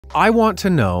I want to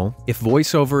know if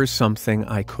voiceover is something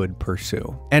I could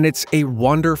pursue. And it's a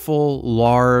wonderful,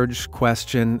 large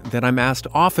question that I'm asked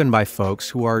often by folks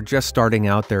who are just starting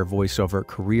out their voiceover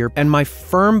career. And my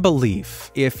firm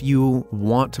belief, if you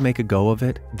want to make a go of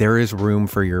it, there is room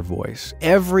for your voice.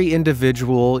 Every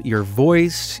individual, your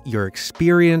voice, your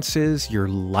experiences, your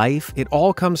life, it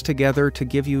all comes together to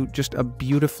give you just a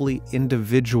beautifully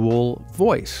individual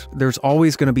voice. There's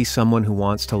always going to be someone who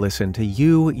wants to listen to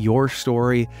you, your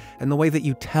story, and the way that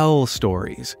you tell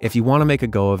stories. If you want to make a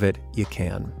go of it, you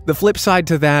can. The flip side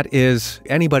to that is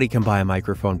anybody can buy a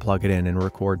microphone, plug it in, and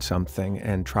record something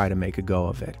and try to make a go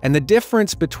of it. And the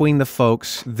difference between the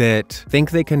folks that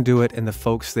think they can do it and the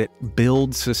folks that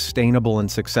build sustainable and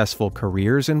successful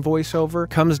careers in voiceover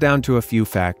comes down to a few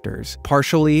factors.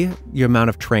 Partially, the amount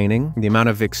of training, the amount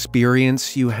of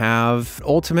experience you have.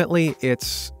 Ultimately,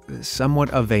 it's somewhat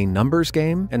of a numbers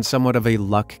game and somewhat of a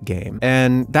luck game.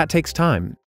 And that takes time.